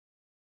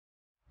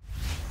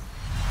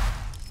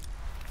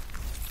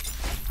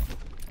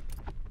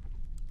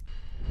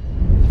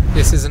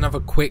This is another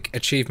quick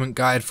achievement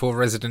guide for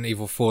Resident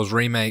Evil 4's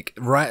Remake.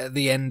 Right at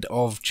the end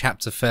of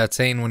chapter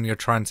 13, when you're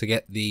trying to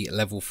get the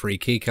level 3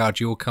 keycard,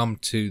 you'll come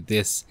to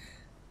this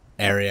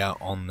area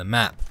on the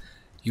map.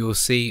 You'll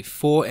see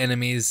 4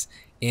 enemies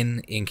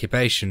in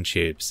incubation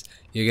tubes.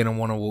 You're going to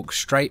want to walk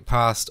straight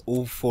past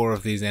all 4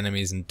 of these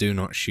enemies and do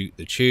not shoot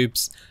the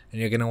tubes, and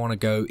you're going to want to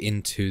go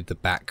into the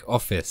back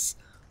office.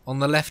 On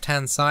the left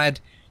hand side,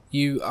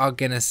 you are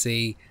going to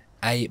see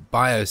a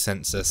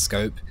biosensor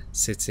scope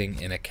sitting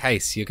in a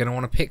case. You're going to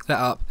want to pick that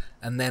up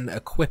and then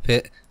equip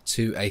it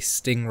to a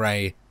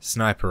Stingray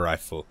sniper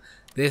rifle.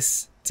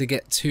 This, to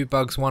get 2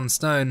 bugs 1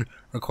 stone,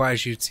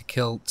 requires you to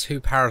kill 2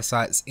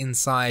 parasites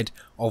inside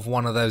of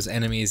one of those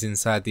enemies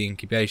inside the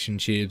incubation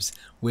tubes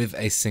with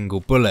a single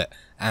bullet,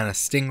 and a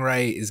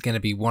Stingray is going to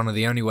be one of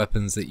the only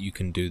weapons that you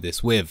can do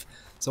this with.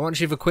 So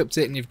once you've equipped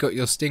it and you've got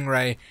your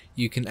Stingray,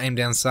 you can aim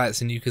down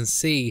sights and you can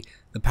see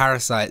the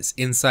parasites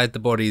inside the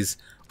bodies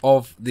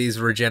of these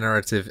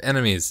regenerative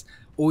enemies.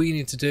 All you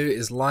need to do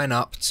is line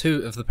up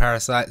 2 of the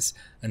parasites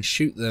and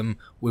shoot them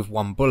with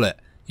 1 bullet.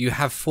 You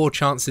have 4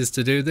 chances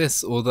to do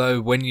this, although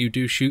when you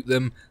do shoot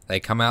them, they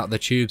come out of the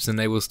tubes and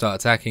they will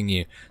start attacking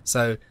you.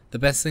 So the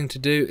best thing to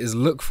do is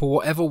look for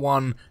whatever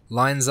one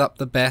lines up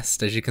the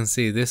best. As you can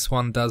see, this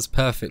one does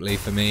perfectly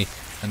for me,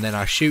 and then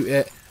I shoot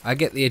it, I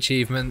get the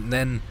achievement, and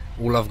then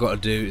all I've got to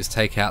do is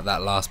take out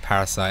that last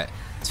parasite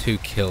to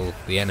kill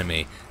the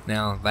enemy.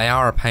 Now, they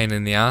are a pain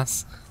in the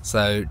ass,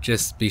 so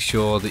just be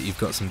sure that you've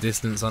got some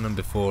distance on them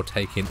before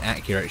taking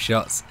accurate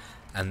shots,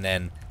 and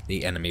then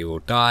the enemy will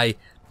die.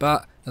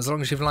 But as long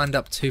as you've lined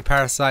up 2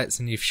 parasites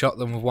and you've shot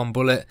them with 1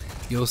 bullet,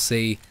 you'll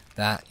see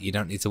that you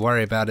don't need to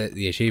worry about it.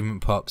 The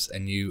achievement pops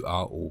and you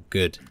are all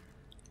good.